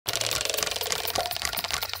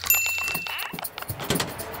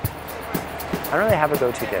I don't really have a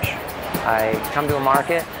go-to dish. I come to a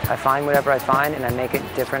market, I find whatever I find, and I make it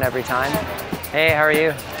different every time. Hey, how are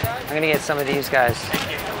you? I'm gonna get some of these guys.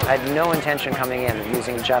 I had no intention coming in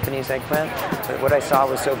using Japanese eggplant, but what I saw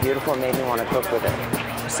was so beautiful it made me want to cook with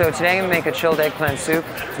it. So today I'm gonna make a chilled eggplant soup.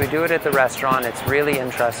 We do it at the restaurant, it's really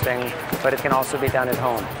interesting, but it can also be done at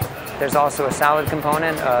home. There's also a salad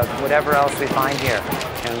component of whatever else we find here,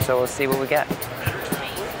 and so we'll see what we get.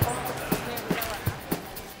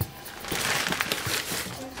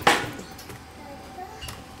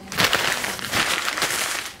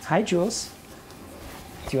 Hi, Jules.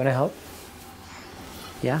 Do you want to help?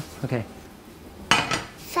 Yeah? Okay.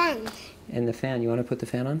 Fan. And the fan, you want to put the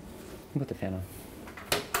fan on? Put the fan on.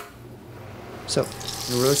 So,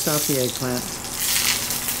 you roast off the eggplant.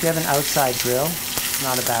 If you have an outside grill, it's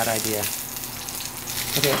not a bad idea.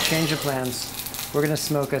 Okay, change of plans. We're going to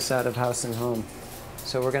smoke us out of house and home.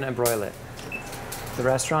 So we're going to broil it. The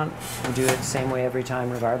restaurant, we do it the same way every time,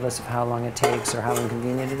 regardless of how long it takes or how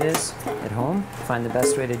inconvenient it is. At home, find the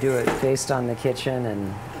best way to do it based on the kitchen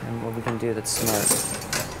and what we can do that's smart.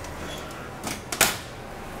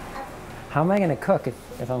 How am I going to cook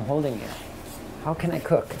if I'm holding you? How can I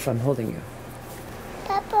cook if I'm holding you?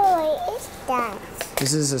 Papa, what is that?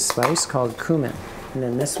 This is a spice called cumin. And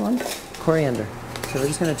then this one, coriander. So we're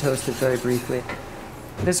just going to toast it very briefly.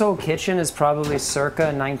 This whole kitchen is probably circa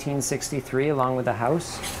 1963 along with the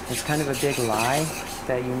house. It's kind of a big lie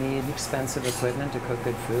that you need expensive equipment to cook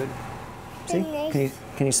good food. See?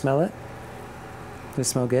 Can you smell it? Does it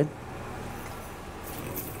smell good?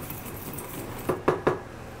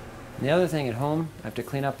 The other thing at home, I have to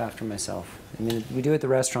clean up after myself. I mean, we do it at the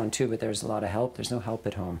restaurant too, but there's a lot of help. There's no help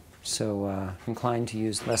at home. So I'm inclined to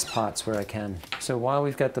use less pots where I can. So while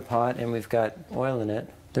we've got the pot and we've got oil in it,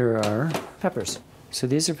 there are peppers. So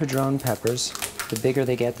these are padron peppers. The bigger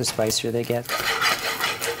they get, the spicier they get.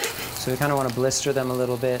 So we kind of want to blister them a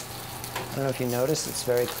little bit. I don't know if you noticed, it's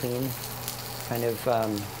very clean, kind of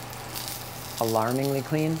alarmingly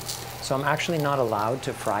clean. So I'm actually not allowed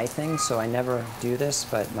to fry things, so I never do this,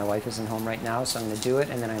 but my wife isn't home right now, so I'm going to do it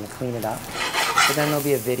and then I'm going to clean it up. But then there'll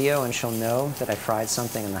be a video and she'll know that I fried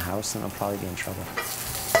something in the house and I'll probably be in trouble.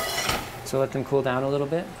 So let them cool down a little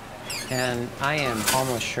bit. And I am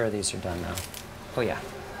almost sure these are done now. Oh yeah,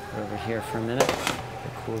 put over here for a minute,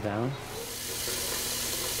 they'll cool down.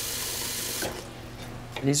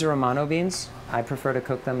 These are Romano beans. I prefer to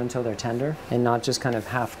cook them until they're tender and not just kind of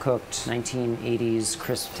half-cooked 1980s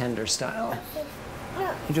crisp tender style.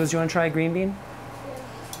 Hey Jules, do you want to try a green bean?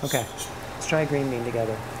 Okay, let's try a green bean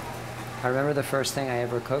together. I remember the first thing I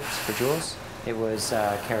ever cooked for Jules, it was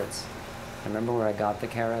carrots. I remember where I got the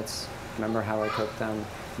carrots, remember how I cooked them,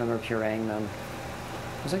 remember pureeing them.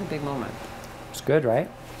 It was like a big moment. It's good, right?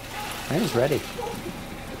 I think it's ready.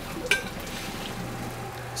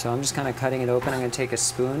 So I'm just kind of cutting it open. I'm going to take a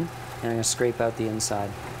spoon and I'm going to scrape out the inside.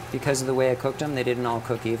 Because of the way I cooked them, they didn't all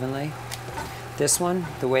cook evenly. This one,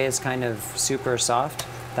 the way it's kind of super soft,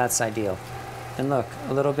 that's ideal. And look,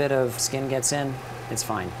 a little bit of skin gets in, it's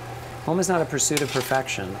fine. Home is not a pursuit of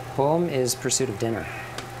perfection. Home is pursuit of dinner.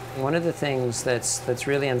 One of the things that's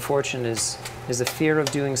really unfortunate is the fear of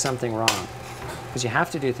doing something wrong. Because you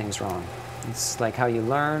have to do things wrong. It's like how you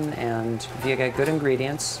learn, and if you get good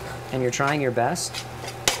ingredients and you're trying your best,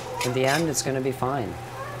 in the end it's going to be fine.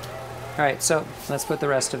 All right, so let's put the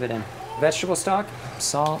rest of it in. Vegetable stock,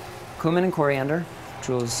 salt, cumin and coriander.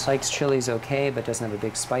 Jules likes chilies okay, but doesn't have a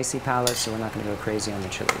big spicy palate, so we're not going to go crazy on the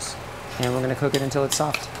chilies. And we're going to cook it until it's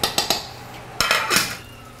soft.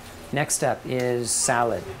 Next step is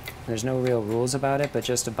salad. There's no real rules about it, but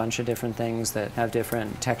just a bunch of different things that have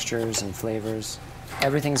different textures and flavors.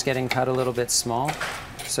 Everything's getting cut a little bit small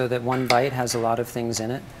so that one bite has a lot of things in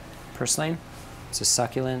it. Purslane, it's a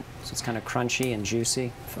succulent, so it's kind of crunchy and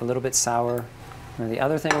juicy, a little bit sour. And the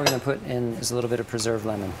other thing we're going to put in is a little bit of preserved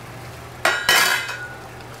lemon.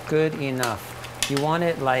 Good enough. You want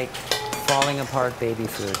it like falling apart baby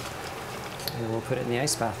food. And we'll put it in the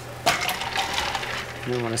ice bath.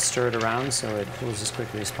 You want to stir it around so it cools as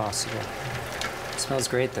quickly as possible. It smells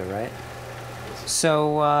great though, right?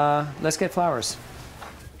 So let's get flowers.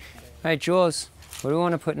 All right, Jules, what do we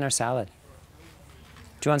want to put in our salad?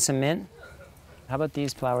 Do you want some mint? How about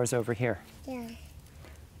these flowers over here? Yeah.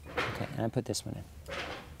 Okay, and I put this one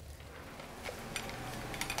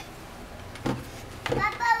in.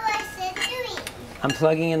 Papa, what's it doing? I'm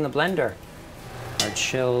plugging in the blender. Our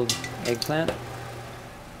chilled eggplant.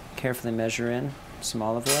 Carefully measure in some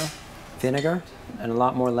olive oil, vinegar, and a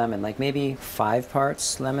lot more lemon, like maybe 5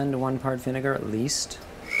 parts lemon to 1 part vinegar at least.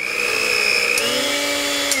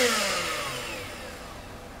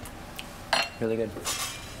 Really good.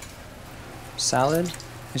 Salad,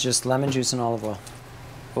 It's just lemon juice and olive oil.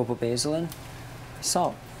 Opal basil in,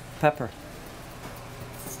 salt, pepper.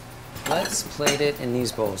 Let's plate it in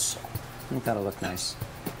these bowls. I think that'll look nice.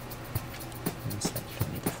 Instead, you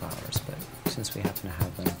don't need the flowers, but since we happen to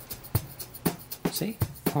have them. See?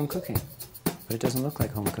 Home cooking. But it doesn't look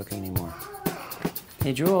like home cooking anymore.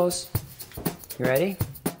 Hey, Jules. You ready?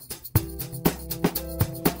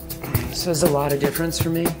 So there's a lot of difference for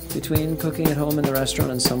me between cooking at home and the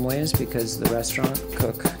restaurant in some ways, because the restaurant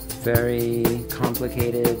cook very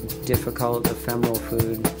complicated, difficult, ephemeral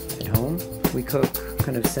food at home. We cook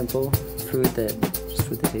kind of simple food that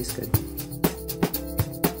tastes good.